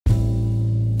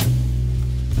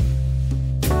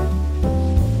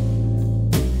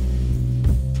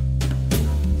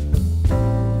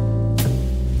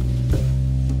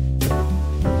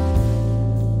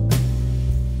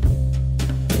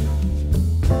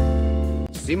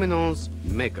Simenon's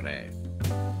Maigret,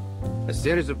 a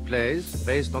series of plays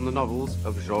based on the novels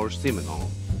of Georges Simenon.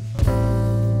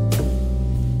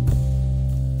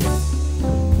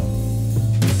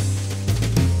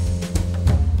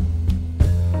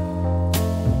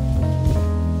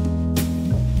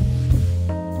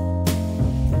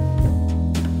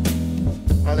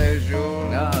 Hello,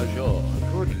 Jules. Ah, Georges.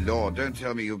 Good Lord, don't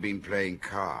tell me you've been playing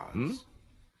cards.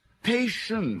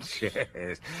 Patience.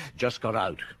 Yes, just got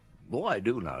out. Oh, I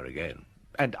do now and again.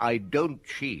 And I don't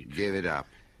cheat. Give it up.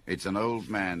 It's an old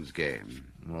man's game.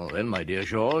 Well, then, my dear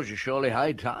George, it's surely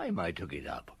high time I took it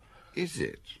up. Is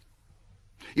it?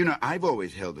 You know, I've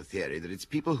always held the theory that it's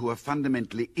people who are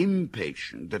fundamentally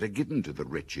impatient that are given to the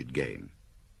wretched game.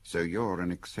 So you're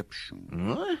an exception.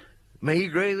 What?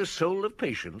 Maigret, the soul of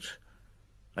patience?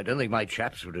 I don't think my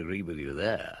chaps would agree with you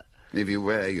there. If you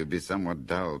were, you'd be somewhat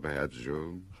dull, perhaps,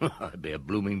 Jules. I'd be a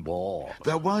blooming bore.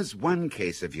 There was one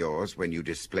case of yours when you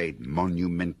displayed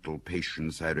monumental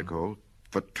patience, I recall.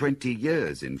 For 20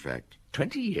 years, in fact.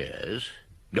 20 years?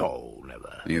 No,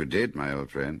 never. You did, my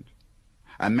old friend.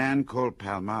 A man called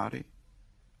Palmari.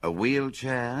 A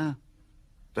wheelchair.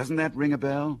 Doesn't that ring a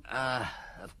bell?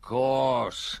 Of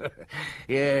course.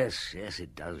 Yes,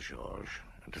 it does, George.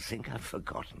 And to think I've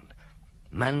forgotten.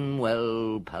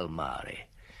 Manuel Palmari.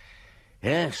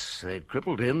 Yes, they'd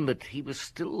crippled him, but he was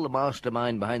still the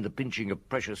mastermind behind the pinching of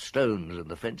precious stones and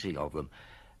the fencing of them.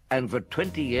 And for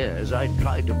 20 years I'd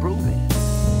tried to prove it.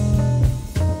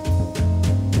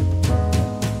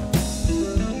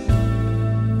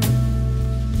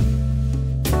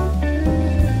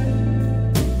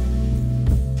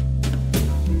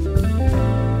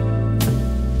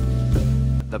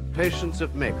 The Patience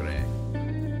of Maigret.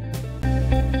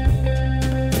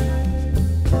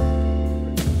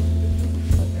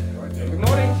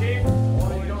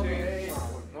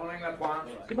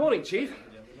 Good morning, Chief.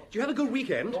 Do you have a good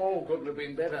weekend? Oh, couldn't have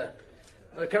been better.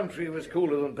 The country was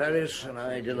cooler than Paris, and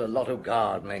I did a lot of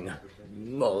gardening.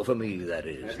 Well, for me, that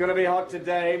is. It's going to be hot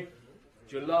today.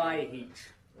 July heat.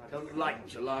 I don't like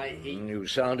July heat. You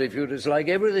sound if you dislike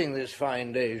everything this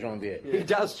fine day, Janvier. He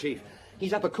does, Chief.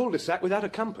 He's up a cul-de-sac without a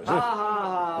compass.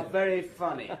 Very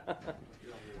funny.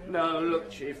 No,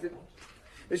 look, Chief.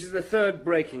 This is the third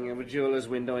breaking of a jeweller's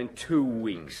window in 2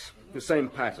 weeks. The same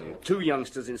pattern. 2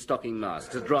 youngsters in stocking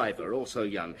masks. A driver, also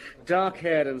young.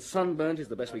 Dark-haired and sunburnt is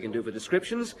the best we can do for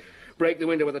descriptions. Break the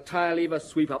window with a tire lever,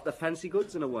 sweep up the fancy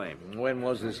goods, and away. When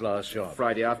was this last shot?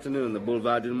 Friday afternoon, the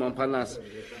Boulevard du Montparnasse.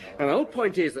 And the whole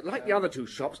point is that, like the other 2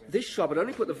 shops, this shop had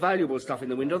only put the valuable stuff in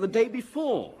the window the day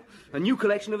before. A new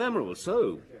collection of emeralds,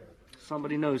 so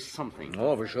somebody knows something.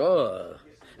 Oh, for sure.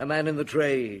 A man in the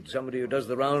trade, somebody who does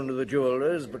the round of the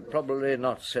jewellers, but probably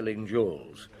not selling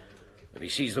jewels. If he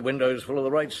sees the windows full of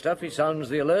the right stuff, he sounds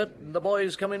the alert, and the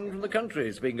boys come in from the country.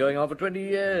 It's been going on for 20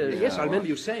 years. Yes, I remember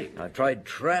you saying. I've tried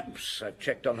traps. I've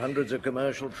checked on hundreds of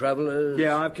commercial travellers.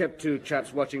 Yeah, I've kept 2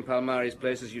 chaps watching Palmari's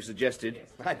place, as you suggested.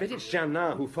 I bet it's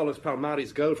Jeannin who follows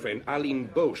Palmari's girlfriend, Aline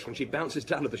Boche, when she bounces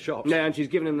down to the shops. Yeah, and she's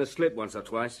given him the slip once or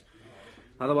twice.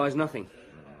 Otherwise, nothing.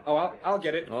 Oh, I'll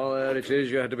get it. Oh, there it is.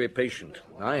 You have to be patient.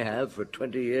 I have for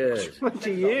 20 years.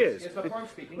 20 years?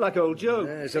 Like old Joe.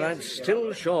 Yes, and I'm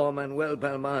still sure Manuel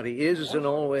Palmari is and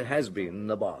always has been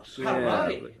the boss.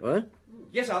 Palmari? What?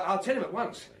 Yes, I'll tell him at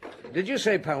once. Did you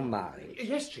say Palmari?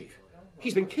 Yes, Chief.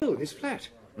 He's been killed in his flat.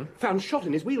 Found shot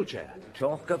in his wheelchair.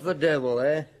 Talk of the devil,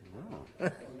 eh?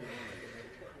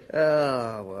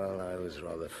 Oh, well, I was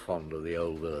rather fond of the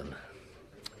old villain.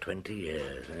 20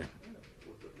 years, eh?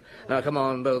 Now, come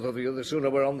on, both of you. The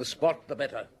sooner we're on the spot, the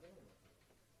better.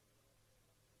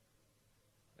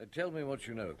 Tell me what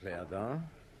you know, Cléardin.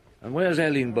 And where's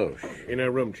Aline Boche? In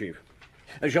her room, Chief.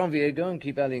 Janvier, go and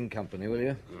keep Aline company, will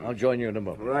you? I'll join you in a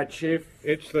moment. Right, Chief.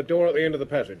 It's the door at the end of the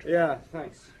passage. Yeah,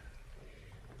 thanks.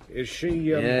 Is she,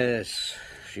 Yes.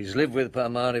 She's lived with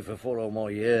Palmari for 4 or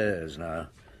more years now.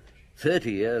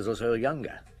 30 years or so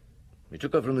younger. He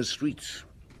took her from the streets.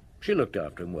 She looked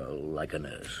after him well, like a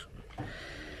nurse.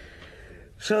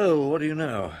 So, what do you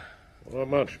know? Not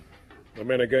much. The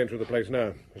men are going through the place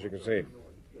now, as you can see.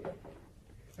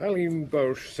 Aline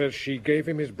Boche says she gave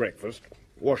him his breakfast,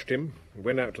 washed him, and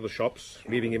went out to the shops,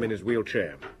 leaving him in his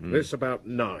wheelchair. This about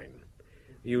 9.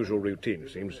 Usual routine, it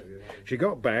seems. She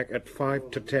got back at 5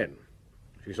 to 10.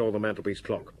 She saw the mantelpiece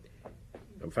clock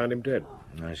and found him dead.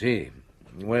 I see.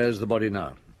 Where's the body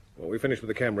now? Well, we finished with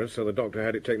the cameras, so the doctor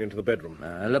had it taken into the bedroom.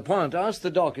 Lapointe, ask the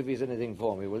doc if he's anything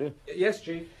for me, will you? Yes,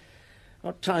 Chief.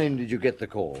 What time did you get the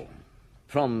call?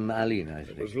 From Aline, I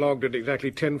think. It was logged at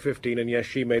exactly 10:15, and yes,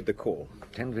 she made the call.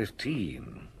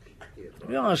 10:15.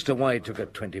 You asked her why it took her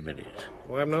 20 minutes.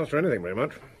 Well, I haven't asked her anything very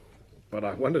much. but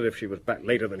I wondered if she was back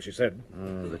later than she said.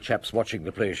 The chaps watching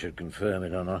the place should confirm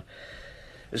it or not.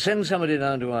 Send somebody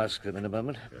down to ask them in a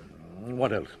moment.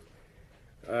 What else?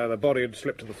 The body had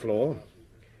slipped to the floor.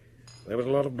 There was a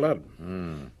lot of blood.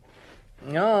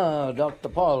 Ah, Dr.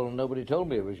 Paul, nobody told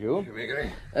me it was you.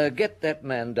 Maigret. Get that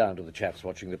man down to the chaps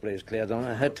watching the place, Claire.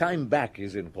 Her time back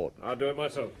is important. I'll do it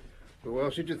myself. Who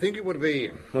else did you think it would be?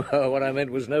 What I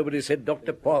meant was nobody said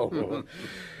Dr. Paul.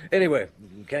 Anyway,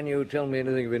 can you tell me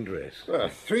anything of interest? Well,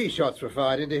 3 shots were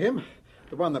fired into him.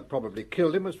 The one that probably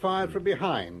killed him was fired from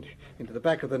behind, into the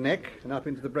back of the neck and up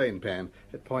into the brain pan,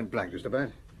 at point blank just about.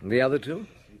 The other 2?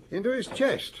 Into his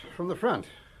chest, from the front.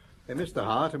 They missed the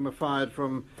heart and were fired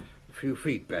from a few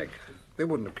feet back. They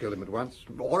wouldn't have killed him at once,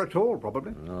 or at all,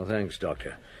 probably. Oh, thanks,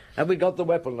 Doctor. Have we got the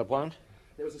weapon, Lapointe?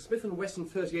 There was a Smith & Wesson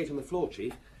 38 on the floor,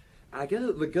 Chief. I gather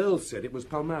that the girls said it was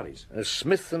Palmieri's. A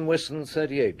Smith & Wesson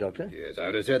 38, Doctor? Yes, I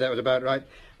would have said that was about right.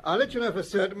 I'll let you know for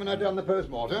certain when I've done the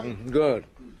post-mortem. Good.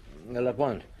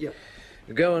 Lapointe. Yeah.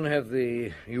 Go and have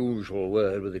the usual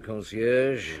word with the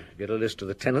concierge, get a list of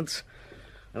the tenants,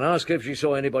 and ask her if she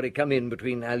saw anybody come in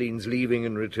between Aline's leaving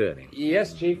and returning.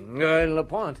 Yes, Chief.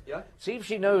 Lapointe. Yeah? See if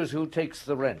she knows who takes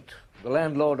the rent, the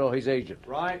landlord or his agent.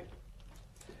 Right.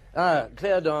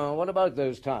 Claire Don, what about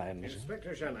those times?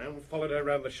 Inspector Janin followed her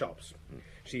round the shops.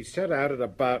 She set out at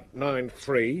about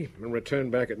 9:03 and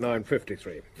returned back at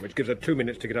 9:53, which gives her 2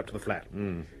 minutes to get up to the flat.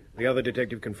 The other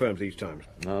detective confirms these times.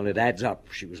 Well, it adds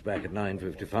up. She was back at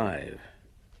 9:55.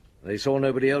 They saw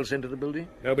nobody else enter the building?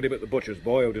 Nobody but the butcher's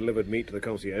boy who delivered meat to the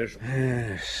concierge.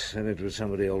 Yes, and it was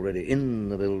somebody already in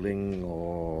the building,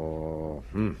 or...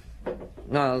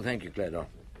 No, thank you, Claire Don.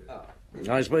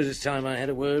 I suppose it's time I had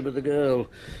a word with the girl.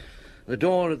 The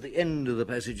door at the end of the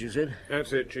passage, you said?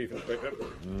 That's it, Chief Inspector.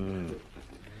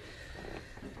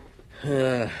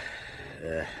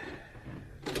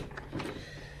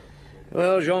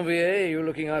 Well, Janvier, you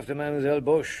looking after Mademoiselle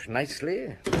Boche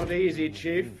nicely? Not easy,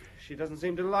 Chief. She doesn't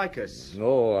seem to like us.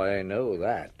 Oh, I know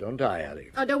that, don't I,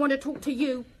 Alex? I don't want to talk to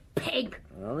you, pig.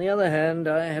 On the other hand,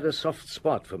 I had a soft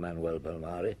spot for Manuel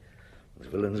Palmieri. As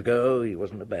villains go, he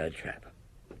wasn't a bad chap.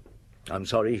 I'm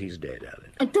sorry he's dead,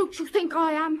 Alex. And don't you think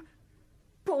I am?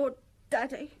 Poor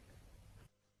Daddy.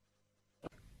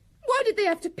 Why did they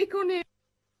have to pick on him?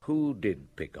 Who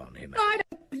did pick on him? I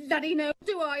don't bloody know,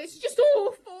 do I? It's just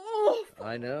awful, awful.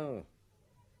 I know.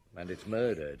 And it's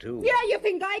murder, too. Yeah, you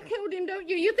think I killed him, don't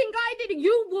you? You think I did it?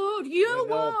 You would, you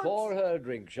No, would. pour her a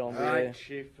drink, Janvier. Right,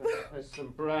 Chief. There's some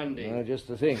brandy. Just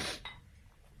the thing.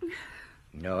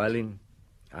 No, Aline,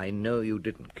 I know you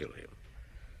didn't kill him.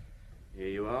 Here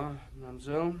you are,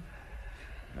 mademoiselle.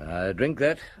 Drink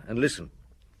that and listen.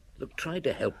 Look, try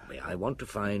to help me. I want to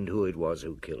find who it was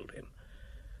who killed him.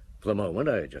 For the moment,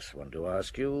 I just want to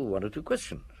ask you 1 or 2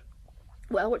 questions.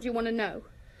 Well, what do you want to know?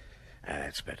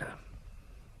 That's better.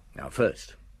 Now,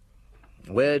 first,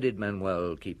 where did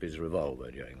Manuel keep his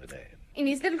revolver during the day? In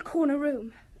his little corner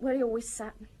room, where he always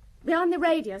sat. Behind the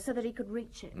radio so that he could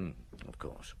reach it. Of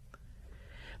course.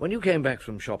 When you came back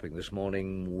from shopping this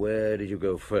morning, where did you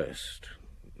go first?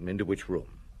 Into which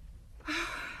room?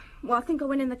 Well, I think I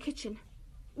went in the kitchen.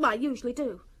 Well, I usually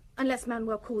do. Unless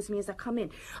Manuel calls me as I come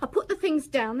in. I put the things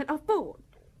down that I've bought.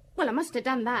 Well, I must have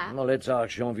done that. Well, let's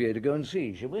ask Janvier to go and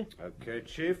see, shall we? Okay,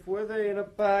 Chief. Were they in a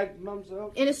bag,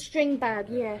 mademoiselle? In a string bag,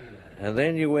 yeah. And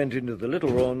then you went into the little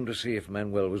room to see if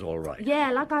Manuel was all right.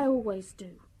 Yeah, like I always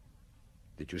do.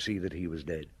 Did you see that he was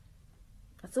dead?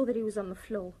 I saw that he was on the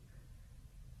floor.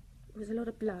 There was a lot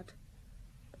of blood.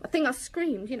 I think I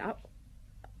screamed, you know.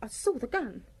 I saw the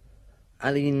gun.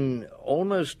 Aline,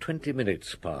 almost 20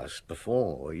 minutes passed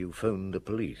before you phoned the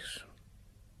police.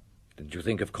 Didn't you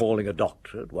think of calling a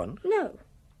doctor at once? No.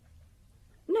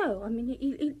 No, I mean,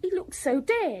 he looked so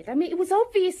dead. I mean, he was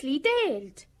obviously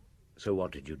dead. So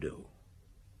what did you do?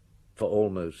 For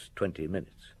almost 20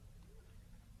 minutes.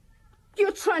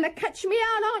 You're trying to catch me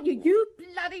out, aren't you? You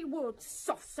bloody would.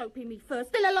 Soft-soaping me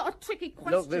first. Then a lot of tricky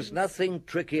questions. Look, there's nothing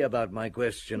tricky about my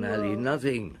question, Aline.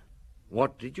 Nothing.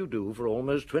 What did you do for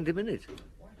almost 20 minutes?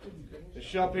 The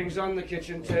shopping's on the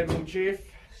kitchen table, Chief.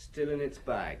 Still in its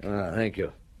bag. Thank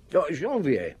you. Oh,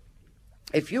 Janvier,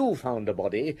 if you found a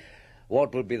body,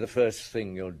 what would be the first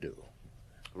thing you'll do?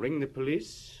 Ring the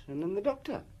police and then the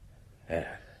doctor.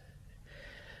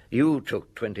 You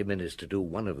took 20 minutes to do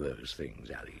one of those things,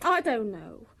 Aline. I don't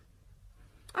know.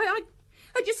 I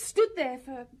just stood there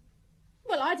for,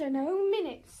 well, I don't know,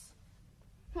 minutes.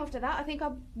 After that, I think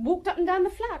I walked up and down the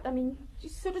flat. I mean,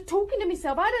 just sort of talking to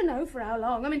myself. I don't know for how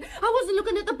long. I mean, I wasn't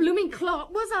looking at the blooming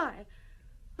clock, was I?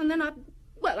 And then I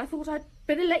thought I'd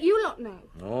better let you lot know.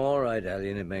 All right,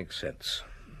 Aline, it makes sense.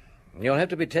 You'll have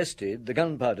to be tested, the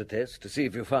gunpowder test, to see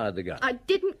if you fired the gun. I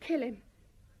didn't kill him.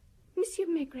 Monsieur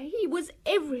Maigret, he was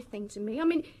everything to me. I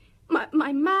mean, my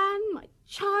man, my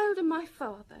child, and my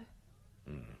father.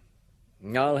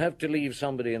 I'll have to leave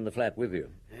somebody in the flat with you.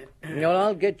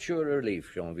 I'll get you a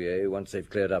relief, Janvier, once they've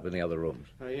cleared up in the other rooms.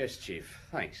 Oh, yes, Chief.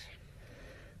 Thanks.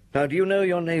 Now, do you know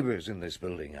your neighbours in this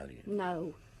building, Aline?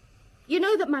 No. You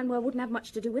know that Manuel wouldn't have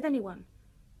much to do with anyone.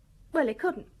 Well, he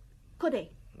couldn't, could he?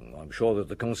 I'm sure that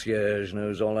the concierge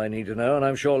knows all I need to know, and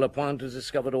I'm sure Lapointe has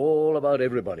discovered all about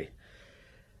everybody.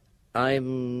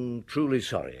 I'm truly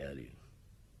sorry, Aline.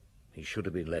 He should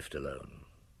have been left alone.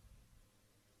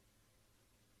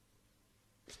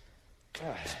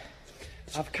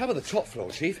 I've covered the top floor,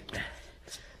 Chief.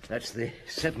 That's the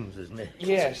 7th, isn't it?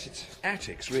 Yes, it's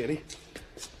attics, really.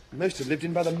 Most have lived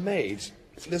in by the maids.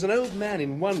 There's an old man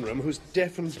in one room who's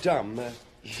deaf and dumb,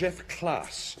 Jeff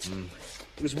Klaas.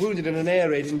 He was wounded in an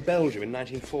air raid in Belgium in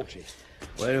 1940.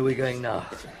 Where are we going now?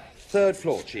 3rd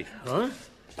floor, Chief. Huh?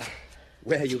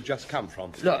 Where you've just come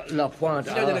from. Lapointe,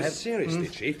 No, seriously,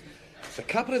 Chief. The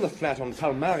couple in the flat on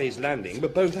Palmares Landing were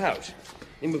both out.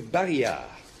 In with Barillard.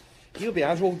 He'll be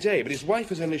out all day, but his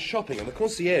wife is only shopping, and the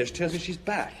concierge tells me she's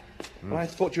back. Well, I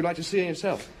thought you'd like to see her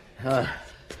yourself. Here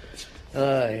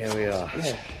we are.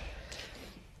 Yeah.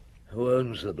 Who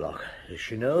owns the block? Does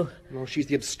she know? Well, she's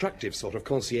the obstructive sort of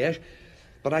concierge.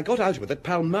 But I got out of it that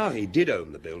Palmares did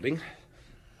own the building.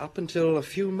 Up until a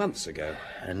few months ago.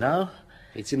 And now?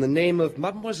 It's in the name of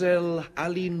Mademoiselle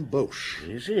Aline Boche.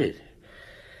 Is it?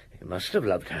 You must have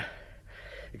loved her.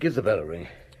 Give the bell a ring.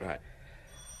 Right.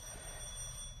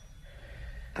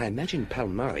 I imagine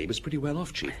Palmares was pretty well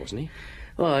off, Chief, wasn't he?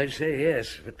 Well, I'd say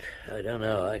yes, but I don't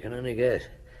know. I can only guess.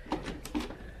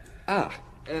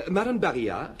 Madame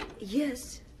Barillard?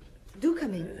 Yes. Do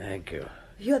come in. Thank you.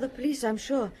 You're the police, I'm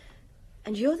sure.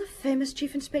 And you're the famous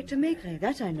Chief Inspector Maigret,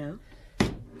 that I know.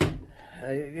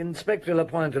 Inspector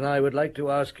Lapointe and I would like to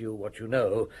ask you what you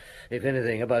know, if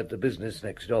anything, about the business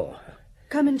next door.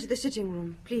 Come into the sitting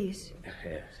room, please.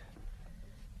 Yes.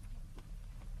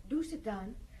 Do sit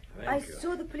down. Thank you.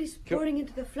 Saw the police pouring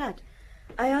into the flat.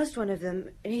 I asked one of them,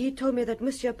 and he told me that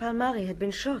Monsieur Palmares had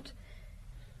been shot.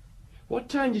 What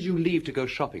time did you leave to go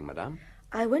shopping, madame?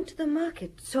 I went to the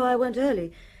market, so I went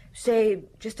early. Say,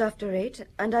 just after 8,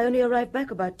 and I only arrived back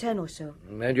about 10 or so.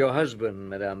 And your husband,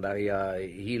 Madame Barillard,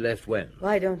 he left when?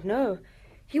 I don't know.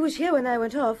 He was here when I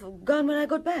went off, gone when I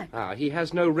got back. He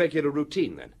has no regular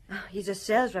routine, then? He's a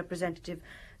sales representative,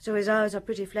 so his hours are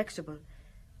pretty flexible.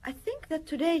 I think that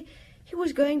today he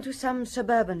was going to some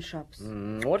suburban shops.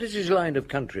 What is his line of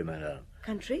country, madame?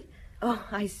 Country? Oh,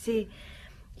 I see.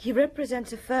 He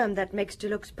represents a firm that makes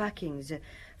deluxe packings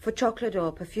for chocolate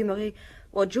or perfumery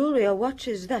or jewelry or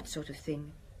watches, that sort of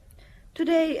thing.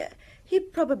 Today, he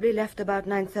probably left about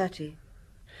 9:30.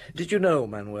 Did you know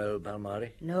Manuel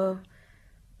Palmares? No.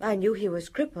 I knew he was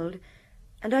crippled,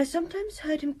 and I sometimes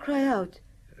heard him cry out.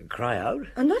 Cry out?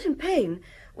 Not in pain,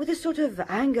 with a sort of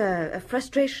anger, a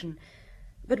frustration.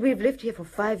 But we've lived here for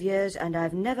 5 years, and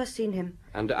I've never seen him.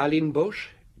 And Aline Boche?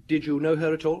 Did you know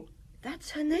her at all?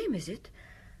 That's her name, is it?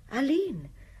 Aline?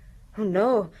 Oh,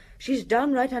 no, she's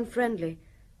downright unfriendly.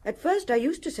 At first I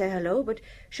used to say hello, but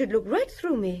she'd look right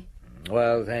through me.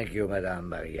 Well, thank you,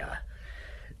 Madame Barillard.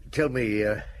 Tell me,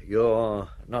 you're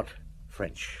not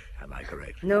French, am I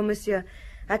correct? No, monsieur.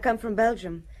 I come from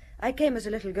Belgium. I came as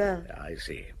a little girl. I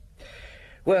see.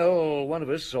 Well, one of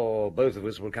us, or both of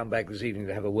us, will come back this evening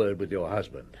to have a word with your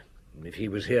husband. If he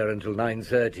was here until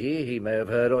 9:30, he may have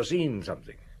heard or seen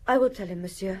something. I will tell him,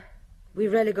 monsieur. We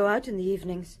rarely go out in the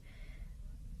evenings.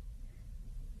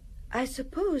 I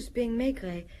suppose, being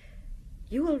Maigret,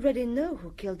 you already know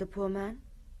who killed the poor man?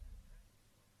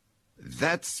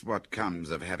 That's what comes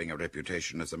of having a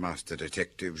reputation as a master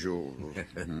detective, Jules.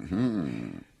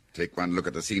 Take one look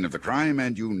at the scene of the crime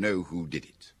and you know who did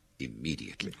it.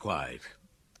 Immediately. Quite.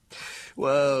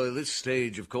 Well, at this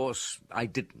stage, of course, I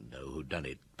didn't know who'd done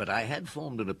it, but I had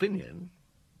formed an opinion.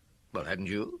 Well, hadn't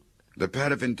you? The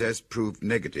paraffin test proved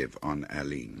negative on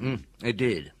Aline. It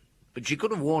did. But she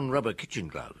could have worn rubber kitchen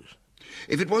gloves.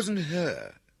 If it wasn't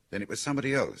her, then it was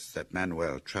somebody else that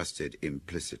Manuel trusted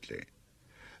implicitly.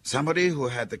 Somebody who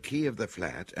had the key of the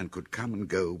flat and could come and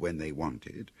go when they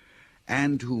wanted,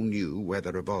 and who knew where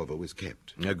the revolver was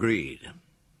kept. Agreed.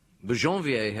 But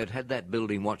Janvier had had that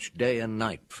building watched day and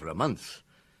night for a month.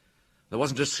 There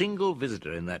wasn't a single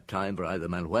visitor in that time for either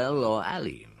Manuel or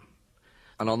Aline.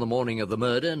 And on the morning of the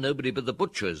murder, nobody but the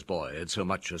butcher's boy had so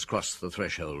much as crossed the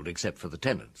threshold except for the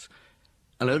tenants.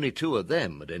 And only 2 of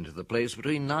them had entered the place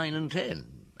between 9 and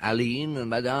 10, Aline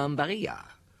and Madame Barillard.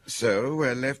 So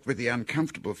we're left with the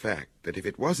uncomfortable fact that if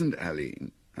it wasn't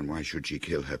Aline, And why should she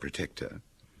kill her protector?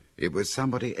 It was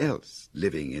somebody else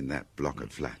living in that block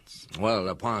of flats. Well,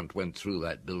 Lapointe went through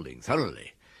that building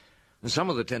thoroughly. Some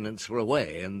of the tenants were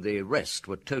away, and the rest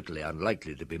were totally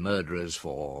unlikely to be murderers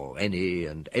for any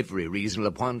and every reason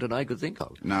Lapointe and I could think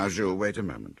of. Now, Jules, wait a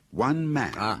moment. One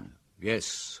man. Ah,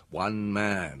 yes, one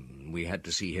man. We had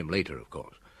to see him later, of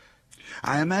course.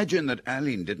 I imagine that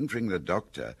Aline didn't ring the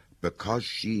doctor because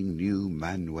she knew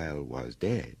Manuel was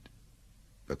dead.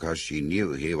 Because she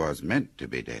knew he was meant to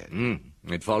be dead.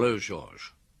 It follows,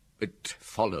 Georges. It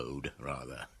followed,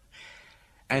 rather.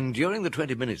 And during the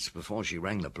 20 minutes before she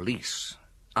rang the police,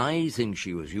 I think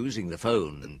she was using the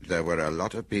phone. There were a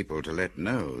lot of people to let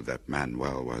know that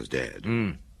Manuel was dead.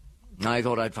 I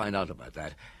thought I'd find out about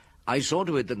that. I saw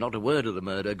to it that not a word of the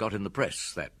murder got in the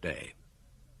press that day.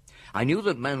 I knew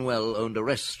that Manuel owned a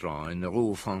restaurant in the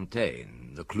Rue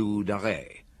Fontaine, the Clou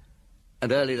d'Arrêt.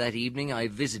 And early that evening I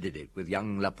visited it with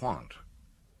young Lapointe.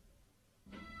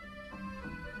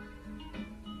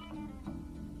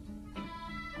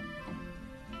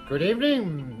 Good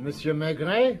evening, Monsieur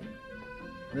Maigret.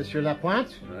 Monsieur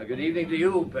Lapointe. Good evening to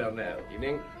you, Pernod.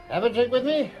 Evening. Have a drink with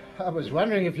me? I was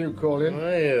wondering if you'd call in.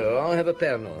 I'll have a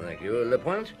Pernod, thank you.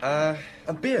 Lapointe? A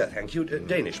beer, thank you.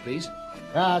 Danish, please.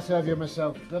 I'll serve you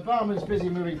myself. The barman's busy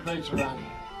moving crates around.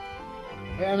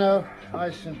 Yeah, no,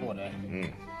 ice and water.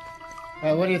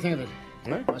 What do you think of it?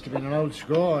 Huh? Must have been an old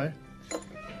score, eh?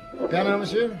 Pernod,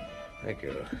 monsieur? Thank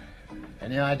you.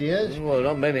 Any ideas? Well,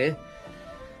 not many.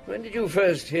 When did you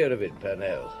first hear of it,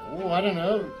 Pernod? Oh, I don't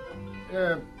know.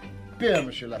 Beer,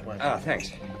 Monsieur Lapointe. Ah,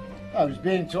 thanks. I was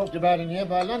being talked about in here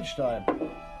by lunchtime.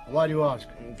 Why do you ask?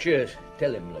 Cheers.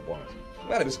 Tell him, Lapointe.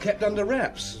 Well, it was kept under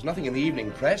wraps. There's nothing in the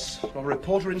evening press. Not a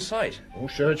reporter in sight. Oh,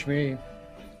 search me.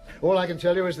 All I can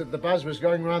tell you is that the buzz was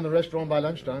going around the restaurant by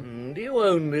lunchtime. Do you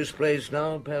own this place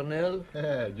now,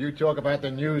 Pernod? You talk about the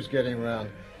news getting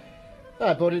round.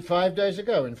 I bought it 5 days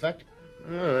ago, in fact.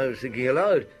 Oh, I was thinking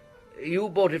aloud. You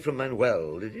bought it from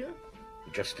Manuel, did you?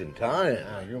 Just in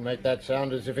time. You make that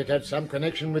sound as if it had some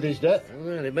connection with his death.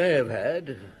 Well, it may have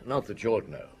had. Not that you'd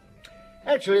know.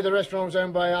 Actually, the restaurant's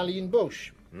owned by Aline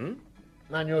Boche.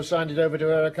 Manuel signed it over to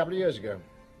her a couple of years ago.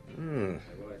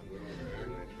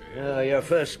 Your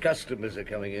first customers are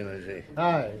coming in, I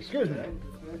see. Excuse me.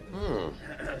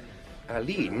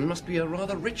 Aline must be a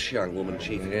rather rich young woman,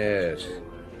 Chief. Yes.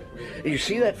 You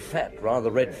see that fat,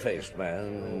 rather red-faced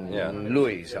man? Yeah.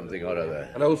 Louis something or other.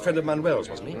 An old friend of Manuel's,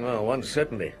 wasn't he? Oh, once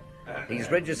certainly.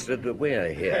 He's registered that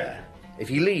we're here. If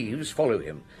he leaves, follow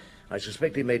him. I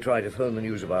suspect he may try to phone the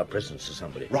news of our presence to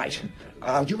somebody. Right.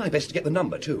 I'll do my best to get the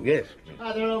number, too. Yes.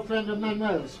 They're old friend of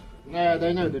Manuel's.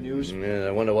 They know the news. Yeah,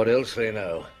 I wonder what else they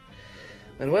know.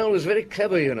 Manuel was very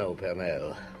clever, you know,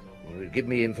 Pernod. He would give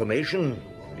me information,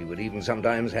 and he would even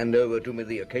sometimes hand over to me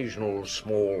the occasional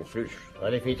small fish.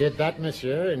 Well, if he did that,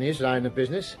 monsieur, in his line of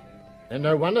business, then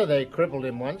no wonder they crippled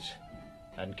him once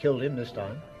and killed him this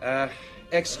time.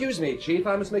 Excuse me, Chief,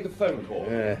 I must make a phone call.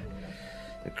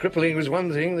 The crippling was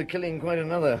one thing, the killing quite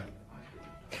another.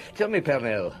 Tell me,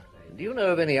 Pernod, do you know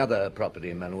of any other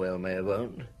property Manuel may have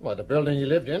owned? Well, the building he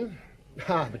lived in.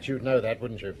 But you'd know that,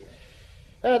 wouldn't you?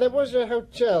 There was a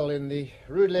hotel in the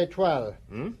Rue de l'Étoile.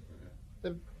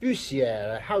 The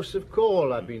Bussière, a house of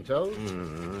call, I've been told.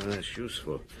 That's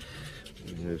useful.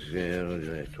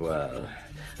 Now,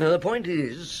 the point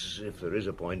is, if there is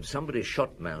a point, somebody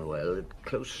shot Manuel at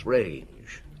close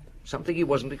range. Something he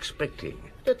wasn't expecting.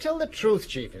 To tell the truth,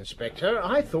 Chief Inspector,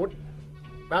 I thought...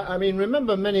 I mean,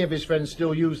 remember many of his friends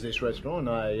still use this restaurant.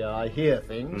 I hear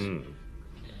things.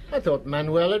 I thought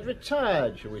Manuel had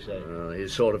retired, shall we say.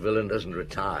 His sort of villain doesn't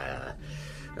retire.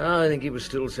 I think he was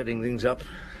still setting things up.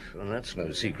 And that's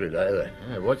no secret either.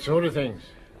 What sort of things?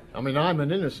 I mean, I'm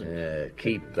an innocent.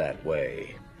 Keep that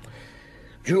way.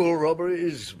 Jewel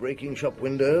robberies, breaking shop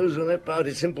windows, and that part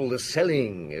is simple. The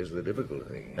selling is the difficult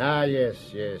thing.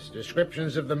 Yes.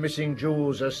 Descriptions of the missing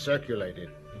jewels are circulated.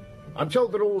 I'm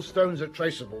told that all stones are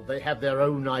traceable. They have their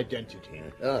own identity.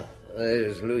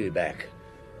 There's Louis back.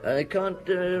 I can't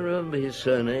remember his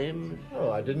surname.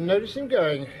 Oh, I didn't notice him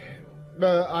going.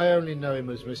 I only know him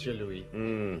as Monsieur Louis.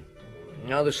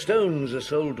 Now, the stones are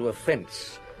sold to a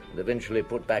fence and eventually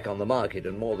put back on the market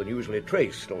and more than usually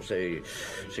traced, or say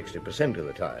 60% of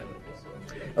the time.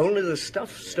 Only the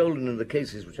stuff stolen in the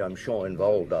cases which I'm sure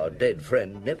involved our dead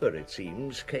friend never, it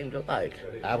seems, came to light.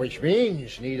 Which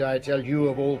means, need I tell you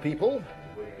of all people,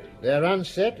 they're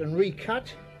unset and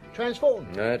recut,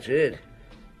 transformed. That's it.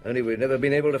 Only we've never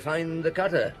been able to find the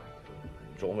cutter.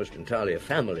 It's almost entirely a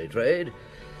family trade.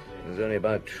 There's only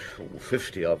about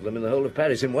 50 of them in the whole of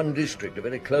Paris, in one district, a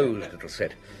very closed little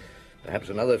set. Perhaps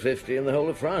another 50 in the whole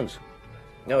of France.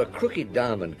 Now, a crooked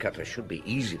diamond cutter should be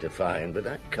easy to find, but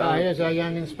that Ah, can't... here's our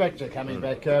young inspector coming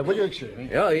back. Will you excuse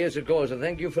me? Oh, yes, of course, and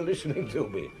thank you for listening to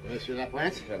me. Monsieur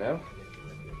Lapointe? Hello.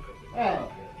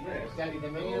 Oh, yes, study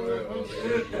the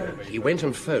menu. He went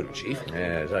and phoned, Chief.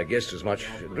 Yes, I guessed as much.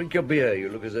 Drink your beer. You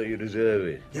look as though you deserve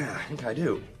it. Yeah, I think I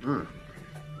do.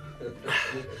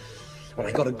 Well,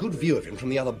 I got a good view of him from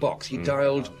the other box. He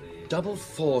dialed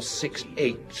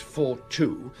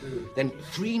 446842, then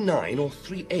 39 or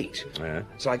 38. Yeah.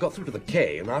 So I got through to the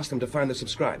K and asked them to find the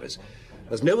subscribers.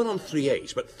 There's no one on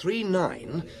 38, but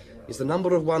 39 is the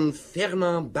number of one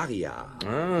Fernand Barriard.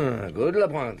 Ah, good,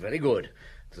 Lapointe. Very good.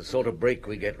 It's the sort of break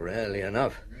we get rarely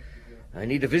enough. I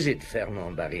need to visit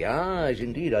Fernand Barriard, as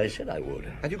indeed I said I would.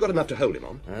 Have you got enough to hold him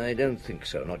on? I don't think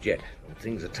so, not yet.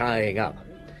 Things are tying up.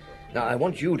 Now, I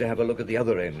want you to have a look at the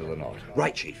other end of the knot.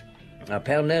 Right, Chief. Now,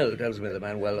 Pernell tells me that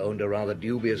Manuel owned a rather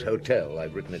dubious hotel.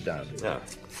 I've written it down. Ah.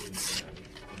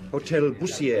 Hotel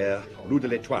Boussière, Rue de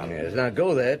l'Étoile. Yes, now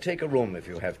go there, take a room if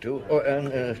you have to. Oh,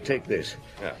 and take this.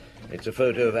 Yeah. It's a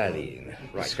photo of Aline.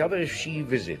 Right. Discover if she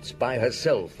visits by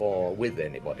herself or with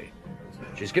anybody.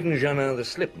 She's given Janin the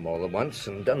slip more than once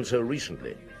and done so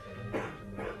recently.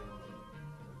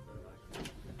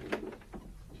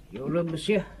 Your room,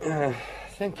 monsieur?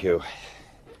 Thank you.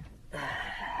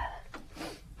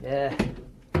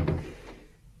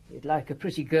 You'd like a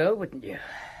pretty girl, wouldn't you?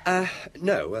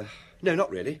 No, not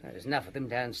really. There's enough of them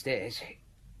downstairs.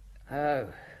 Oh,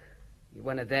 you're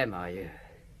one of them, are you?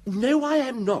 No, I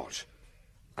am not.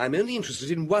 I'm only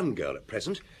interested in one girl at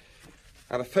present.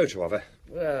 I have a photo of her.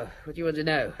 Well, what do you want to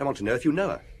know? I want to know if you know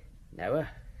her. Know her?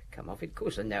 Come off, of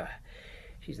course I know her.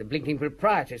 She's the blinking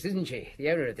proprietress, isn't she?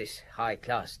 The owner of this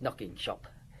high-class knocking shop.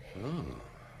 Oh,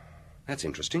 that's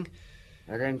interesting.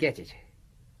 I don't get it.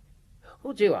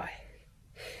 Or do I?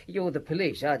 You're the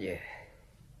police, aren't you?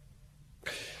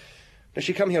 Does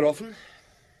she come here often?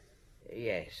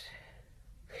 Yes.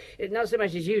 Not so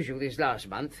much as usual this last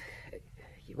month.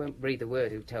 You won't breathe a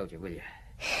word who told you, will you?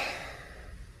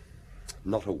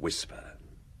 Not a whisper.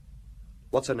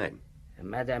 What's her name?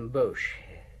 Madame Boche.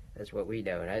 That's what we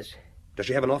know her as. Does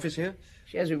she have an office here?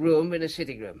 She has a room in a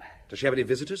sitting room. Does she have any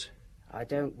visitors? I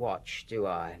don't watch, do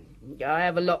I? I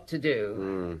have a lot to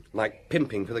do. Like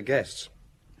pimping for the guests.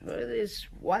 Well, there's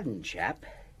one chap.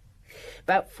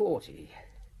 About 40.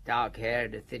 Dark hair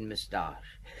and a thin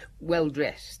moustache. Well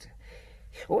dressed.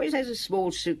 Always has a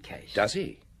small suitcase. Does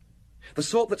he? The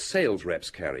sort that sales reps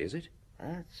carry, is it?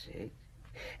 That's it.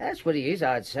 That's what he is,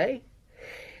 I'd say.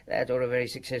 That or a very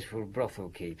successful brothel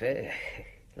keeper.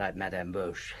 Like Madame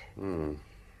Boche.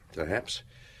 Perhaps.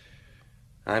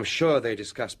 I'm sure they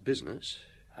discuss business.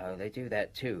 Oh, they do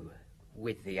that too.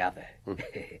 With the other.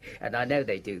 And I know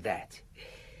they do that.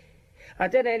 I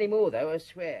don't know any more, though, I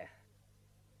swear.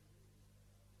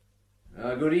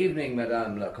 Good evening,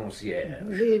 Madame la Concierge.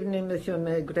 Good evening, Monsieur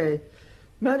Maigret.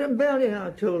 Madame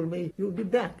Barriard told me you'd be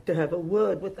back to have a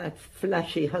word with that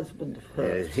flashy husband of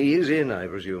hers. He is in, I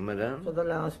presume, Madame. For the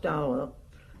last hour,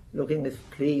 looking as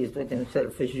pleased with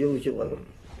himself as usual.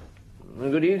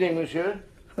 Good evening, monsieur.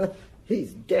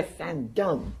 He's deaf and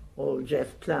dumb, old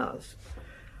Jeff Klaus.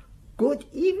 Good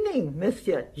evening,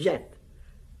 Monsieur Jeff.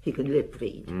 He can lip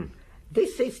read.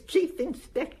 This is Chief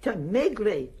Inspector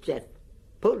Maigret, Jeff.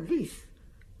 Police.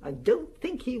 I don't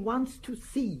think he wants to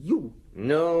see you.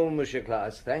 No, Monsieur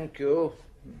Klaus, thank you.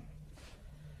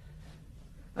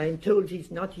 I'm told he's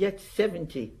not yet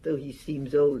 70, though he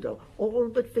seems older. All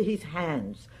but for his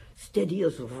hands. Steady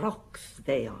as rocks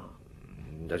they are.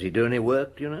 Does he do any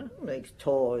work, do you know? Makes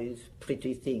toys,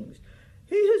 pretty things.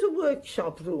 He has a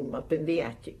workshop room up in the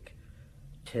attic.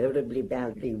 Terribly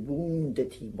badly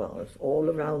wounded he was, all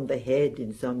around the head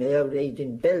in some air raid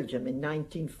in Belgium in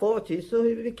 1940, so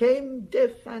he became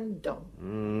deaf and dumb.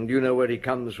 Do you know where he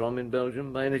comes from in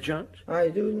Belgium, by any chance? I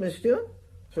do, monsieur.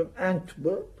 From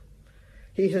Antwerp.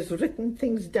 He has written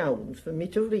things down for me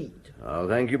to read. Oh,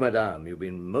 thank you, madame. You've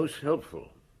been most helpful.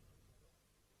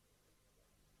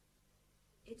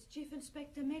 It's Chief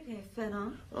Inspector Maigret,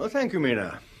 Fernand. Oh, thank you,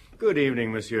 Mina. Good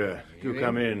evening, monsieur. Do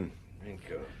come in. Thank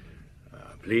you.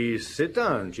 Please sit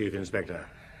down, Chief Inspector.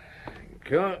 Thank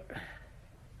you.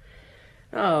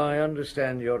 Now, I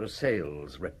understand you're a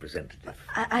sales representative.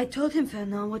 I told him,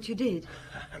 Fernand, what you did.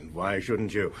 And why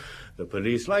shouldn't you? The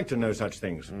police like to know such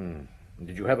things.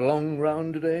 Did you have a long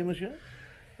round today, monsieur?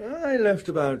 I left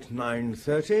about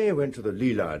 9:30, went to the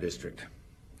Lila district.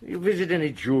 You visit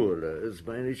any jewelers,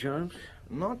 by any chance?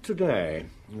 Not today.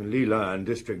 The Lila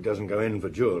district doesn't go in for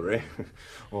jewellery,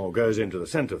 or goes into the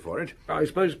centre for it. I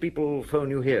suppose people phone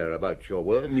you here about your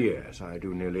work? Yes, I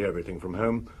do nearly everything from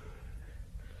home.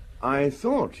 I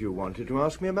thought you wanted to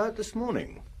ask me about this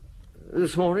morning.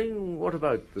 This morning? What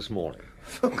about this morning?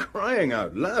 For crying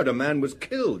out loud, a man was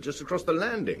killed just across the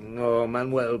landing. Oh,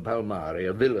 Manuel Palmari,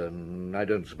 a villain. I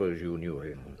don't suppose you knew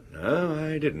him. No,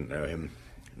 I didn't know him.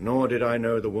 Nor did I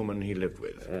know the woman he lived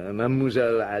with.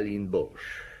 Mademoiselle Aline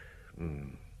Boche.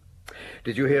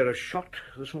 Did you hear a shot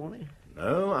this morning?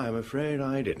 No, I'm afraid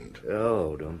I didn't.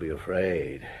 Oh, don't be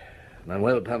afraid.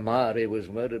 Manuel Palmari was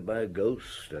murdered by a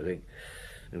ghost, I think.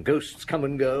 And ghosts come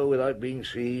and go without being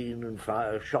seen and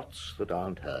fire shots that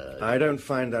aren't heard. I don't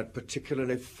find that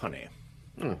particularly funny.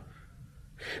 Well,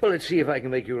 let's see if I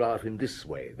can make you laugh in this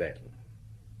way, then.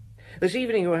 This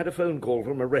evening you had a phone call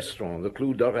from a restaurant, the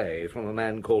Clou d'Oreille, from a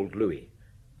man called Louis.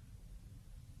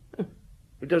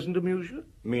 It doesn't amuse you?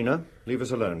 Mina, leave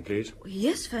us alone, please.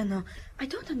 Yes, Fernand. I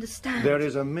don't understand. There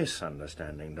is a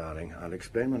misunderstanding, darling. I'll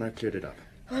explain when I've cleared it up.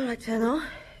 All right, Fernand.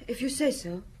 If you say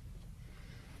so.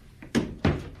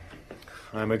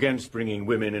 I'm against bringing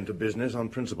women into business on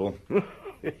principle.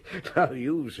 Now,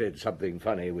 you said something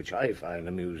funny, which I find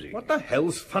amusing. What the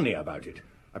hell's funny about it?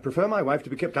 I prefer my wife to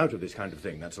be kept out of this kind of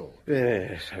thing, that's all.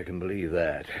 Yes, I can believe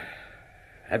that.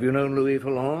 Have you known Louis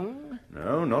for long?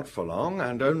 No, not for long,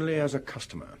 and only as a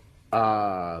customer.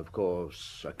 Ah, of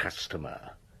course, a customer.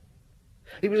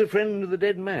 He was a friend of the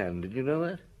dead man, did you know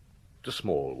that? It's a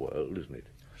small world, isn't it?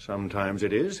 Sometimes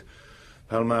it is.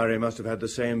 Palmari must have had the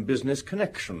same business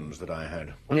connections that I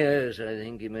had. Yes, I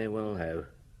think he may well have.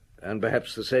 And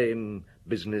perhaps the same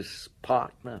business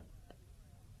partner.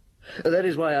 That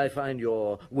is why I find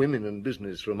your women and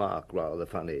business remark rather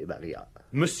funny, Barrière.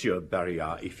 Monsieur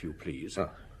Barrière, if you please.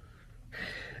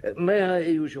 May I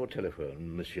use your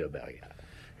telephone, Monsieur Barrière?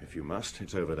 If you must,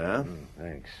 it's over there.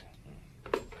 Thanks.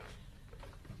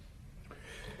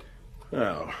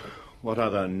 Well, what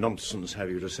other nonsense have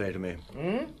you to say to me?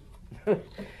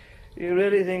 You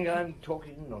really think I'm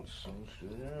talking nonsense, do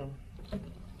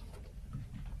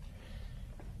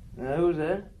you? Who's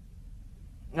there?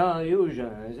 Oh, you,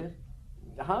 Jean, is it?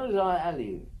 How's our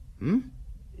Aline?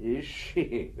 Is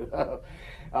she? Well,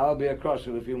 I'll be across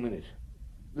in a few minutes.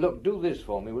 Look, do this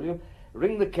for me, will you?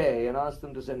 Ring the K and ask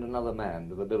them to send another man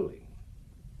to the building.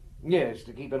 Yes,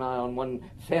 to keep an eye on one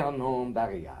Fernand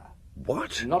Barrière.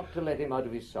 What? Not to let him out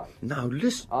of his sight. Now,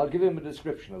 listen. I'll give him a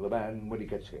description of the man when he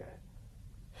gets here.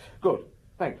 Good,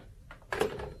 thanks.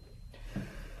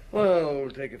 Well, it'll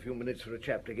take a few minutes for a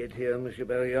chap to get here, Monsieur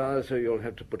Barrière, so you'll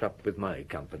have to put up with my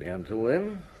company until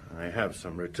then. I have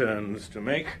some returns to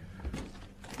make.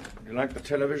 Would you like the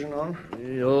television on?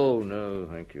 Oh, no,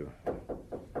 thank you.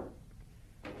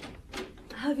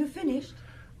 Have you finished?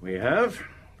 We have.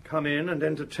 Come in and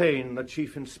entertain the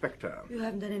Chief Inspector. You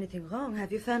haven't done anything wrong,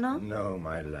 have you, Fernand? No,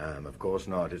 my lamb, of course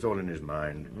not. It's all in his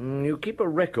mind. You keep a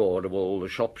record of all the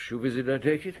shops you visit, I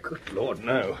take it? Good Lord,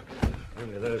 no.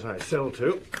 Only those I sell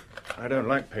to. I don't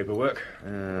like paperwork.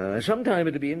 Sometime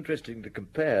it'd be interesting to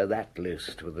compare that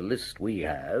list with the list we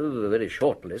have, a very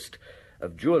short list,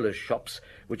 of jewellers' shops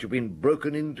which have been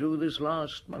broken into this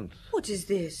last month. What is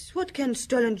this? What can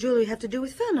stolen jewellery have to do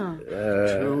with Fernand?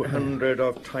 200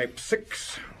 of type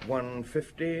 6,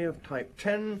 150 of type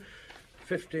 10,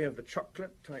 50 of the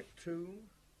chocolate, type 2,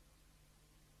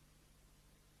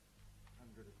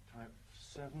 100 of type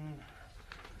 7,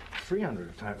 300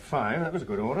 of type 5. That was a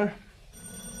good order.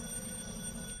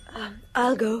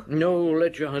 I'll go. No,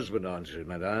 let your husband answer it,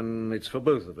 madame. It's for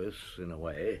both of us, in a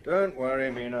way. Don't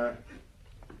worry, Mina.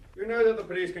 You know that the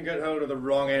police can get hold of the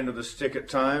wrong end of the stick at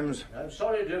times. I'm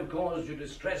sorry to have caused you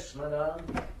distress, madame.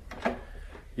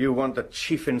 You want the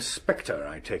Chief Inspector,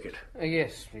 I take it?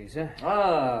 Yes, please, sir.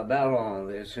 Ah,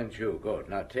 Baron, they sent you. Good.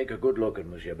 Now take a good look at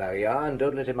Monsieur Barrière and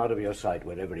don't let him out of your sight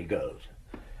wherever he goes.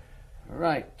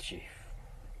 Right, Chief.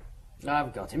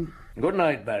 I've got him. Good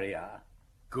night, Barrière.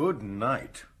 Good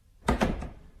night.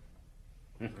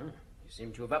 You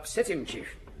seem to have upset him,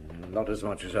 Chief. Not as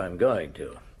much as I'm going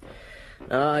to.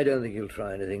 I don't think he'll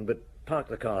try anything, but park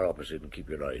the car opposite and keep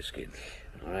your eyes skinned.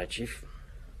 All right, Chief.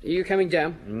 Are you coming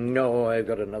down? No, I've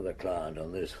got another client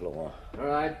on this floor. All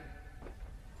right.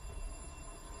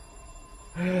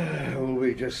 Will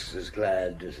be just as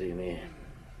glad to see me.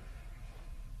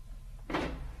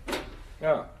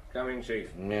 Oh, coming, Chief.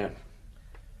 Yeah.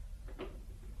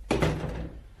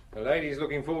 The lady's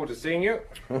looking forward to seeing you.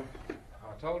 I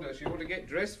told her she ought to get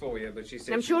dressed for you, but she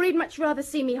said... I'm sure he'd much rather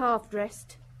see me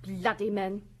half-dressed. Bloody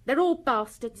men. They're all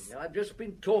bastards. I've just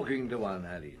been talking to one,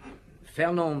 Aline.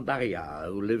 Fernand Barrière,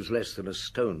 who lives less than a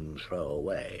stone's throw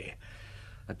away.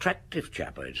 Attractive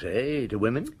chap, I'd say, to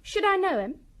women. Should I know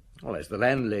him? Well, as the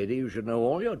landlady, you should know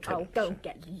all your Oh, tenants. don't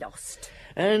get lost.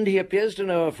 And he appears to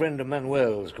know a friend of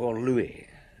Manuel's called Louis.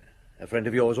 A friend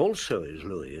of yours also is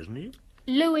Louis, isn't he?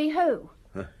 Louis who?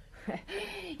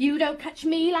 You don't catch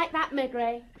me like that,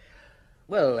 Maigret.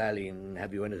 Well, Aline,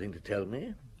 have you anything to tell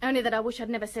me? Only that I wish I'd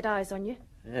never set eyes on you.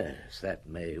 Yes, that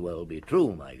may well be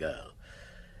true, my girl.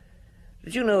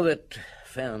 Did you know that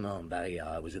Fernand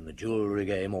Barrière was in the jewellery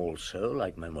game also,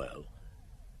 like Manuel?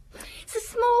 It's a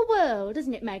small world,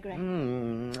 isn't it,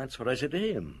 Maigret? That's what I said to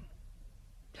him.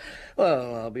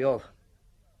 Well, I'll be off.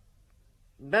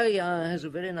 Barrière has a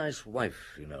very nice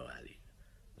wife, you know, Ali.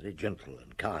 Very gentle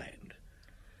and kind.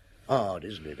 Odd,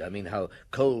 isn't it? I mean, how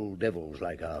cold devils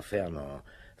like our Fernand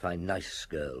find nice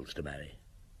girls to marry.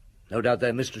 No doubt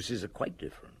their mistresses are quite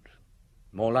different.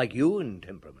 More like you in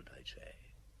temperament, I'd say.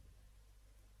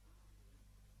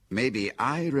 Maybe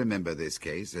I remember this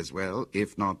case as well,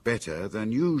 if not better,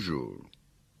 than usual.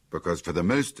 Because for the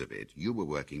most of it, you were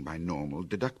working by normal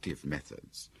deductive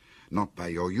methods, not by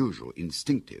your usual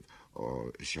instinctive,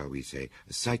 or shall we say,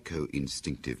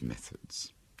 psycho-instinctive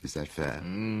methods. Is that fair?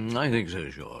 I think so,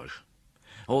 Georges.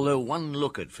 Although one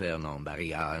look at Fernand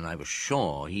Barrière and I was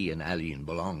sure he and Aline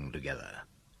belonged together.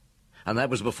 And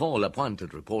that was before Lapointe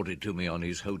had reported to me on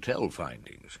his hotel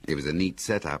findings. It was a neat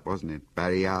setup, wasn't it?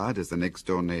 Barrière as the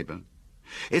next-door neighbour.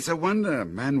 It's a wonder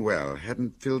Manuel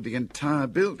hadn't filled the entire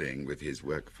building with his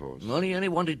workforce. Well, he only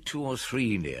wanted 2 or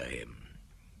 3 near him.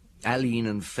 Aline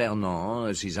and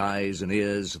Fernand as his eyes and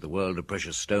ears to the world of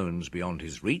precious stones beyond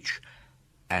his reach,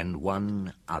 and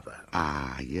one other.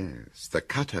 Ah, yes, the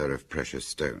cutter of precious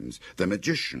stones, the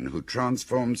magician who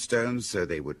transformed stones so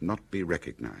they would not be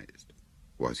recognized.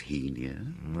 Was he near?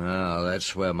 Well,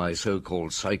 that's where my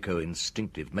so-called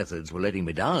psycho-instinctive methods were letting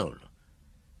me down.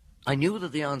 I knew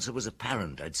that the answer was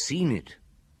apparent. I'd seen it.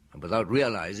 And without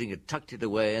realizing it, tucked it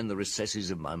away in the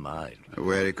recesses of my mind.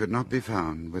 Where it could not be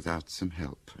found without some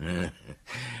help.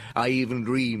 I even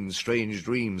dreamed strange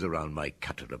dreams around my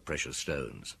cutter of precious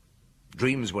stones.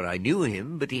 Dreams where I knew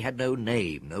him, but he had no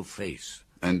name, no face.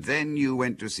 And then you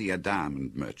went to see a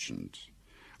diamond merchant,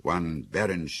 one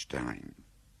Berenstein,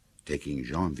 taking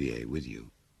Janvier with you.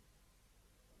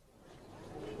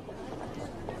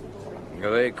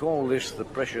 They call this the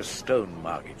precious stone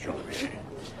market, Janvier.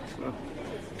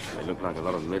 They look like a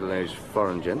lot of middle-aged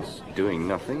foreign gents doing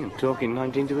nothing and talking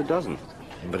 19 to the dozen.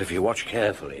 But if you watch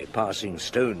carefully, passing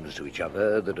stones to each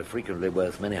other that are frequently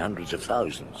worth many hundreds of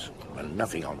thousands, and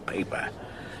nothing on paper.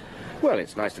 Well,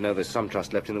 it's nice to know there's some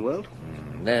trust left in the world.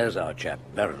 There's our chap,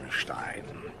 Berenstein.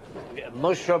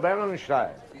 Monsieur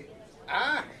Berenstein.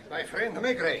 Ah, my friend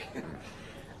Maigret.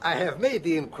 I have made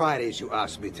the inquiries you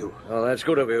asked me to. Oh, that's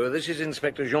good of you. This is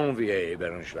Inspector Janvier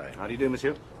Berenstein. How do you do,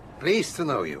 monsieur? Pleased to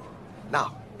know you.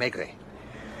 Now, Maigret,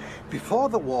 before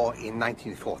the war in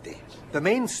 1940, the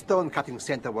main stone-cutting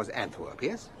center was Antwerp,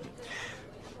 yes?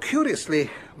 Curiously,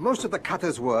 most of the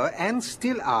cutters were, and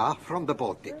still are, from the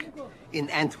Baltic. In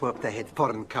Antwerp, they had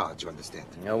foreign cards, you understand.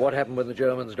 Now, what happened when the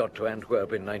Germans got to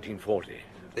Antwerp in 1940?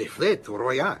 They fled to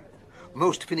Royan.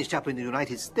 Most finished up in the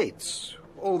United States,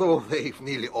 although they've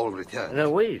nearly all returned. Now,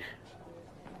 wait.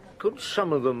 Could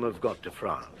some of them have got to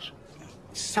France?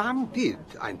 Some did,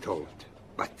 I'm told.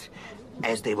 But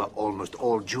as they were almost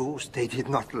all Jews, they did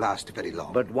not last very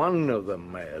long. But one of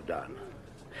them may have done.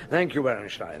 Thank you,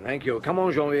 Berenstein. Thank you. Come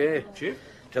on, Janvier. Chief?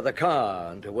 To the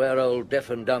car and to where old deaf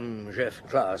and dumb Jeff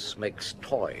Klaas makes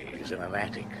toys in an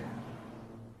attic.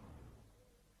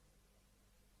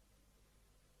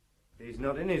 He's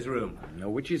not in his room. No,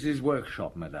 which is his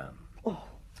workshop, madame? Oh,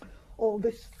 all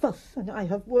this fuss, and I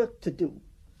have work to do.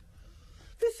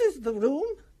 This is the room.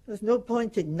 There's no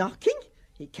point in knocking.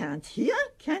 He can't hear,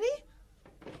 can he?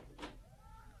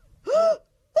 Oh!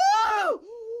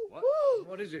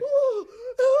 What is it?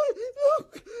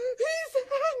 Look, he's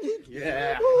hanging.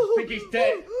 Yeah, I think he's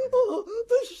dead.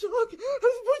 The shock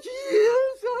has put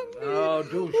years on me. Oh,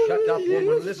 do shut up,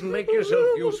 woman. Listen, make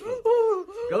yourself useful.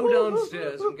 Go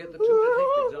downstairs and get the 2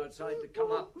 detectives outside to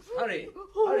come up. Hurry,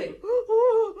 hurry.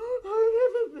 I've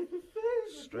never been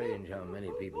fair. Strange how many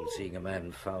people seeing a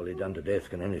man foully done to death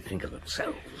can only think of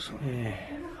themselves. Yeah.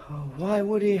 Oh, why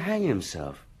would he hang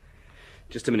himself?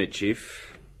 Just a minute,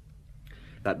 Chief.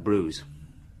 That bruise.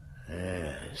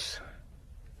 Yes.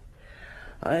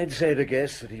 I'd say to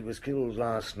guess that he was killed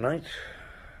last night,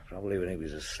 probably when he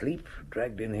was asleep,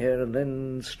 dragged in here and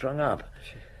then strung up.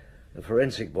 The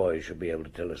forensic boys should be able to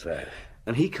tell us that.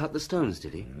 And he cut the stones,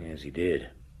 did he? Yes, he did.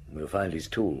 We'll find his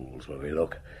tools where we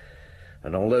look.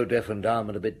 And although deaf and dumb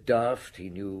and a bit daft, he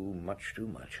knew much too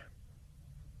much.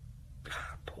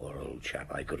 Poor old chap,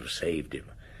 I could have saved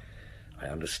him. I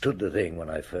understood the thing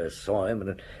when I first saw him,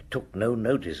 and took no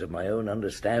notice of my own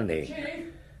understanding.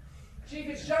 Chief,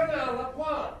 it's General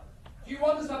Lapointe. Do you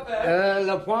want us up there?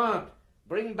 Lapointe,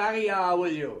 bring Barrière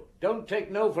with you. Don't take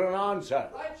no for an answer.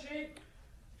 Right, Chief.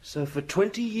 So for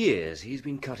 20 years he's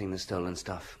been cutting the stolen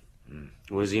stuff.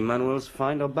 Was he Manuel's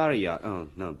find or Barrière? Oh,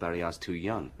 no, Barrière's too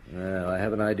young. Well, I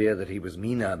have an idea that he was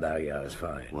Mina Barrière's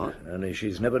find. What? Only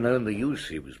she's never known the use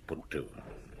he was put to.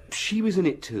 She was in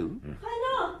it too?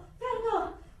 Fernand!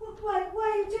 Why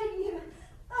are you taking him?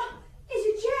 Oh, is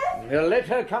it Jeff? Let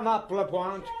her come up,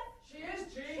 Lapointe. She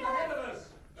is, Chief, ahead of us.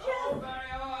 Oh,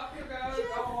 Barrière, up you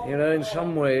go. Go on. You know, in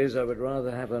some ways I would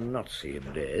rather have her not see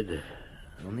him dead.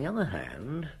 On the other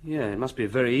hand... Yeah, it must be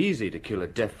very easy to kill a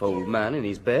deaf old man in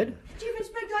his bed. Chief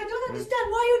Inspector, I don't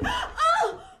understand why you...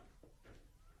 Oh!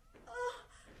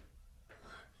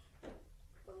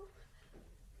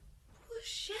 Poor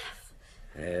chef.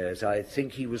 Yes, I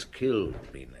think he was killed,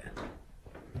 Mina.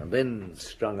 And then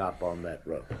strung up on that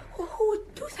rope. Who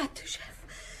would do that to chef?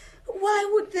 Why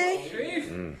would they?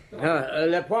 Chief?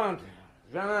 Lapointe,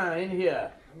 Jean, in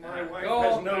here. My wife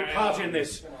has no part in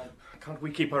this. Can't we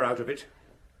keep her out of it?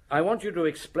 I want you to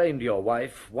explain to your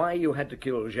wife why you had to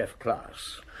kill Jeff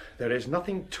Klaas. There is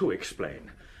nothing to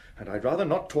explain. And I'd rather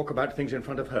not talk about things in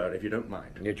front of her, if you don't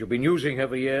mind. Yet you've been using her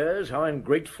for years. How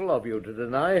ungrateful of you to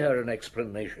deny her an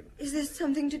explanation. Is there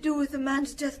something to do with the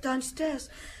man's death downstairs?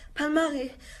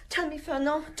 Palmari, tell me,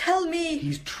 Fernand, tell me.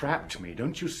 He's trapped me,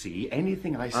 don't you see?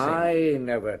 Anything I say... I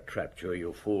never trapped you,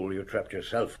 you fool. You trapped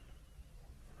yourself.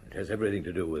 It has everything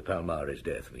to do with Palmari's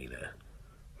death, Mina.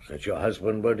 Since your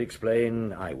husband won't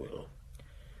explain, I will.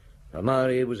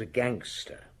 Palmari was a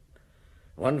gangster.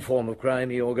 One form of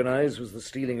crime he organized was the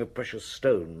stealing of precious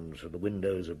stones from the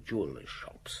windows of jewelers'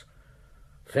 shops.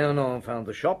 Fernand found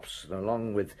the shops, and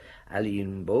along with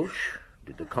Aline Boche,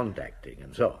 did the contacting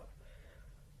and so on.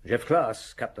 Jeff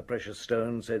Klaas cut the precious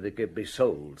stones so they could be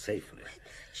sold safely.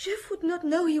 Jeff would not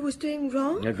know he was doing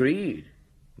wrong. Agreed.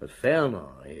 But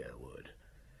Fernand here would.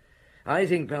 I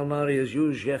think Palmari has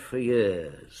used Jeff for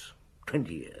years,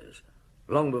 20 years,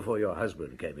 long before your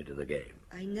husband came into the game.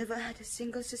 I never had a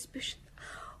single suspicion.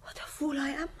 What a fool I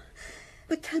am.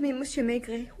 But tell me, Monsieur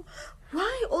Maigret,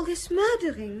 why all this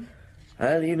murdering?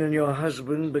 Aline and your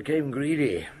husband became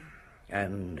greedy,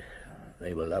 and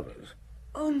they were lovers.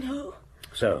 Oh, no.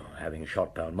 So, having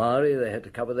shot Palmari, they had to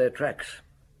cover their tracks.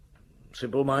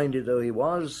 Simple-minded though he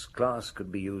was, Klaas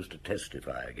could be used to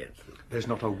testify against them. There's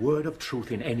not a word of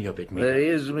truth in any of it, Mina. There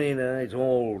is, Mina. It's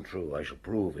all true. I shall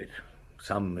prove it.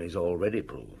 Some is already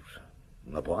proved.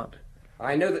 What?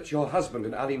 I know that your husband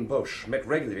and Aline Boche met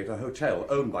regularly at a hotel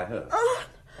owned by her. Oh!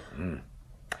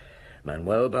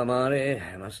 Manuel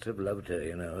Palmari must have loved her,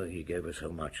 you know. He gave her so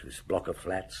much. This block of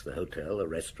flats, the hotel, the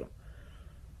restaurant.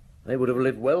 They would have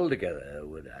lived well together,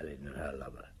 would Aline and her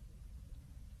lover.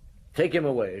 Take him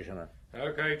away, Jean.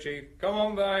 Okay, Chief. Come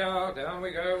on, Bayard. Down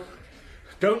we go.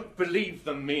 Don't believe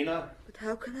them, Mina. But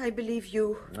how can I believe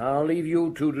you? I'll leave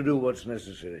you two to do what's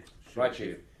necessary. Right,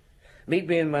 Chief. Meet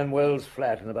me in Manuel's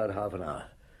flat in about half an hour.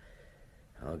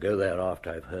 I'll go there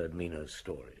after I've heard Mina's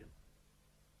story.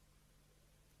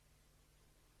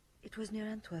 It was near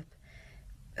Antwerp,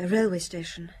 a railway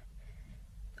station.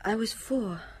 I was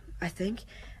 4, I think,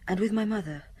 and with my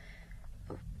mother.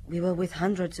 We were with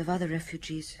hundreds of other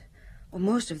refugees. Or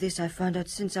most of this I found out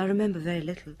since. I remember very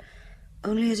little.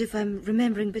 Only as if I'm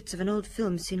remembering bits of an old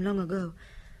film seen long ago.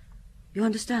 You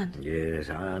understand? Yes,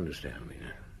 I understand,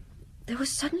 Mina. There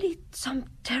was suddenly some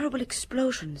terrible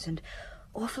explosions and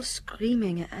awful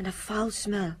screaming and a foul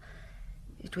smell.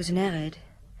 It was an air raid.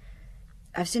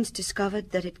 I've since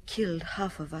discovered that it killed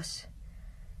half of us.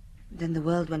 Then the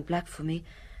world went black for me,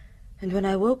 and when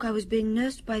I woke I was being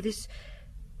nursed by this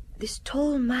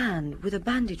tall man with a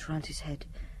bandage round his head.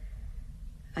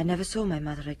 I never saw my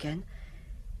mother again,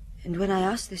 and when I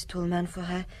asked this tall man for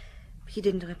her, he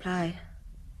didn't reply.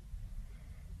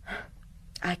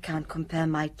 I can't compare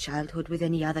my childhood with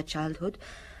any other childhood,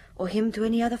 or him to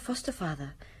any other foster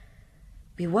father.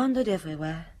 We wandered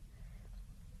everywhere.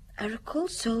 I recall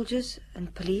soldiers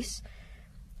and police,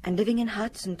 and living in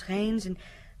huts and trains, and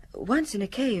once in a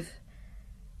cave.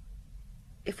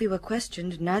 If we were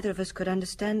questioned, neither of us could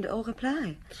understand or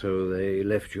reply. So they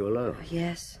left you alone?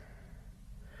 Yes.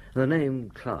 The name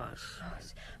Klaas?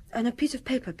 And a piece of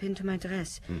paper pinned to my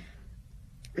dress.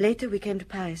 Later we came to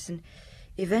Paris, and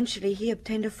eventually he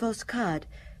obtained a false card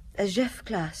as Jeff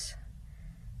Klaas,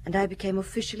 and I became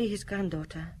officially his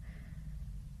granddaughter.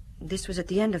 This was at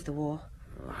the end of the war.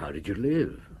 How did you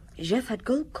live? Jeff had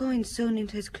gold coins sewn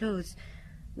into his clothes.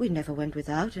 We never went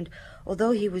without, and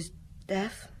although he was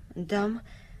deaf and dumb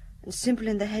and simple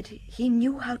in the head, he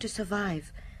knew how to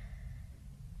survive.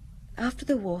 After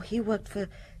the war, he worked for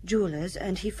jewelers,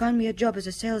 and he found me a job as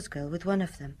a salesgirl with one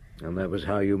of them. And that was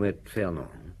how you met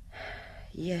Fernand?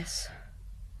 Yes.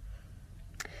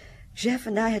 Jeff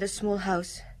and I had a small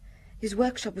house. His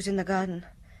workshop was in the garden.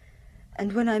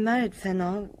 And when I married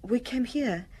Fernand, we came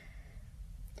here.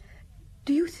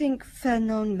 Do you think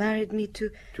Fernand married me to...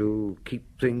 To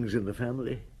keep things in the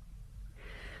family?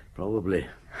 Probably.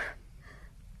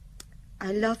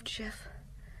 I loved Jeff.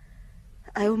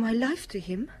 I owe my life to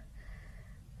him.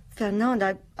 Fernand,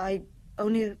 I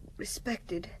only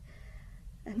respected.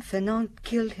 And Fernand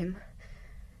killed him.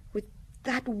 With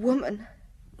that woman.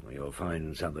 You'll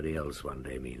find somebody else one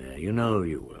day, Mina. You know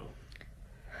you will.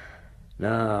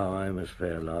 Now I must pay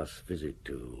a last visit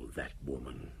to that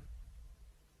woman.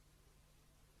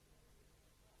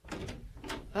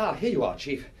 Ah, here you are,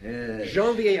 Chief. Yes.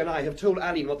 Janvier and I have told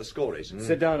Aline what the score is.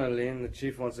 Sit down, Aline. The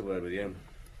Chief wants a word with you.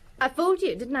 I fooled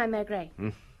you, didn't I, Maigret?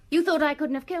 You thought I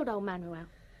couldn't have killed old Manuel.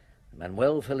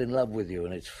 Manuel fell in love with you,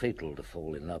 and it's fatal to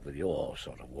fall in love with your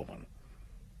sort of woman.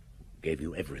 Gave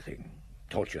you everything.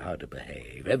 Taught you how to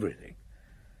behave. Everything.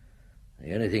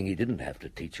 The only thing he didn't have to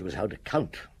teach you was how to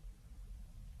count.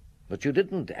 But you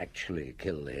didn't actually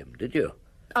kill him, did you?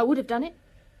 I would have done it.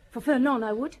 For Fernand,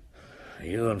 I would.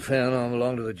 You and Fernand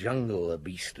belong to the jungle, the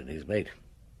beast and his mate.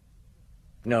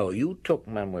 No, you took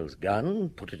Manuel's gun,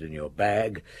 put it in your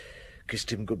bag,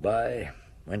 kissed him goodbye,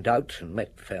 went out and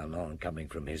met Fernand coming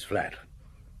from his flat.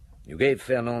 You gave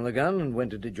Fernand the gun and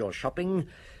went and did your shopping,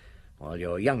 while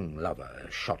your young lover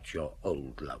shot your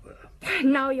old lover.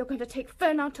 Now you're going to take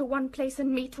Fernand to one place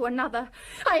and me to another.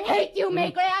 I hate you,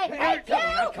 Maigret. I hate you.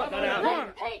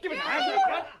 I hate you.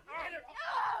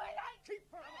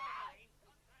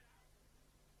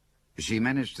 She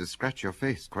managed to scratch your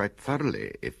face quite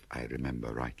thoroughly, if I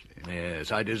remember rightly.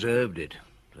 Yes, I deserved it,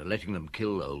 for letting them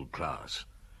kill old Klaas.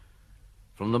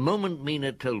 From the moment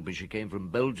Mina told me she came from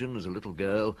Belgium as a little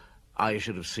girl, I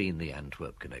should have seen the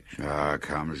Antwerp connection. Ah,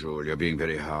 come, Jules, you're being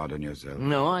very hard on yourself.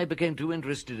 No, I became too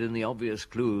interested in the obvious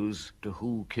clues to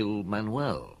who killed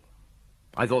Manuel.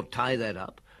 I thought tie that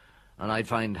up, and I'd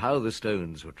find how the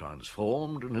stones were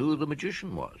transformed and who the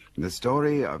magician was. The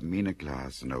story of Mina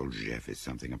Klaas and old Jeff is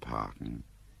something apart.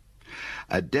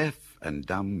 A deaf and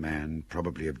dumb man,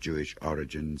 probably of Jewish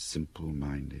origin,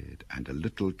 simple-minded, and a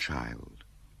little child,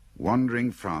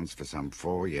 wandering France for some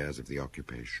 4 years of the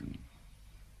occupation.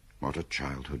 What a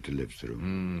childhood to live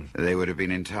through. They would have been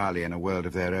entirely in a world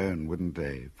of their own, wouldn't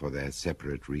they, for their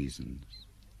separate reasons.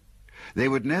 They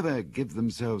would never give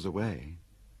themselves away.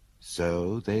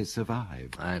 So they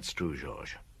survived. That's true,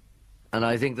 Georges. And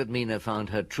I think that Mina found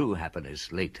her true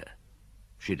happiness later.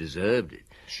 She deserved it.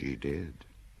 She did.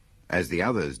 As the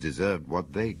others deserved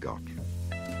what they got.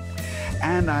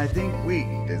 And I think we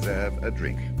deserve a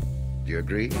drink. Do you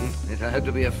agree? It had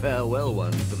to be a farewell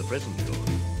one for the present, George.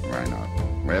 Why not?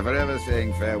 We're forever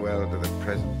saying farewell to the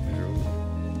present, Jules.